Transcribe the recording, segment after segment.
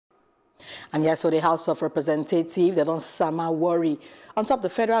And yes, so the House of Representatives, they don't summer worry. On top, the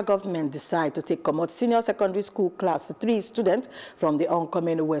federal government decide to take commode senior secondary school class 3 students from the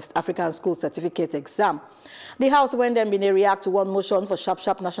oncoming West African School Certificate exam. The House went then been react to one motion for sharp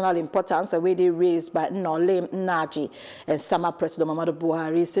national importance, a way they raised by Nolem Naji and Sama President Muhammadu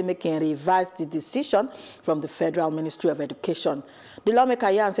Buhari, say making revise the decision from the Federal Ministry of Education. The lawmaker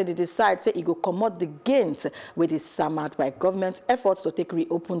Yan said they decide say it go commode the gains with is summed by government's efforts to take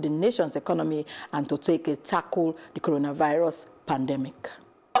reopen the nation's economy and to take a tackle the coronavirus pandemic.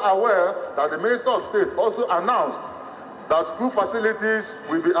 Aware that the Minister of State also announced that school facilities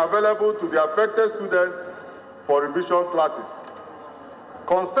will be available to the affected students for revision classes.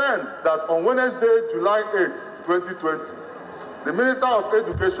 Concerned that on Wednesday, July 8, 2020, the Minister of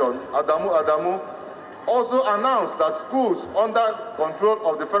Education, Adamu, also announced that schools under control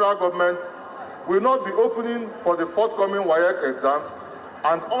of the federal government will not be opening for the forthcoming WAEC exams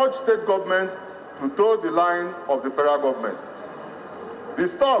and urged state governments to toe the line of the federal government.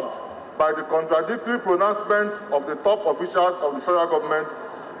 Disturbed by the contradictory pronouncements of the top officials of the federal government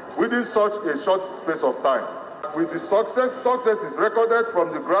within such a short space of time, with the successes recorded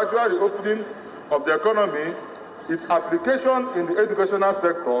from the gradual reopening of the economy, its application in the educational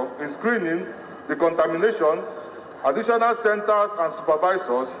sector in screening the contamination, additional centers and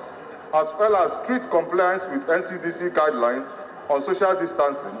supervisors, as well as strict compliance with NCDC guidelines on social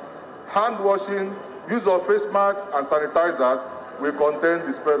distancing, hand washing, use of face masks and sanitizers will contain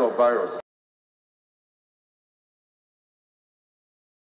the spread of virus.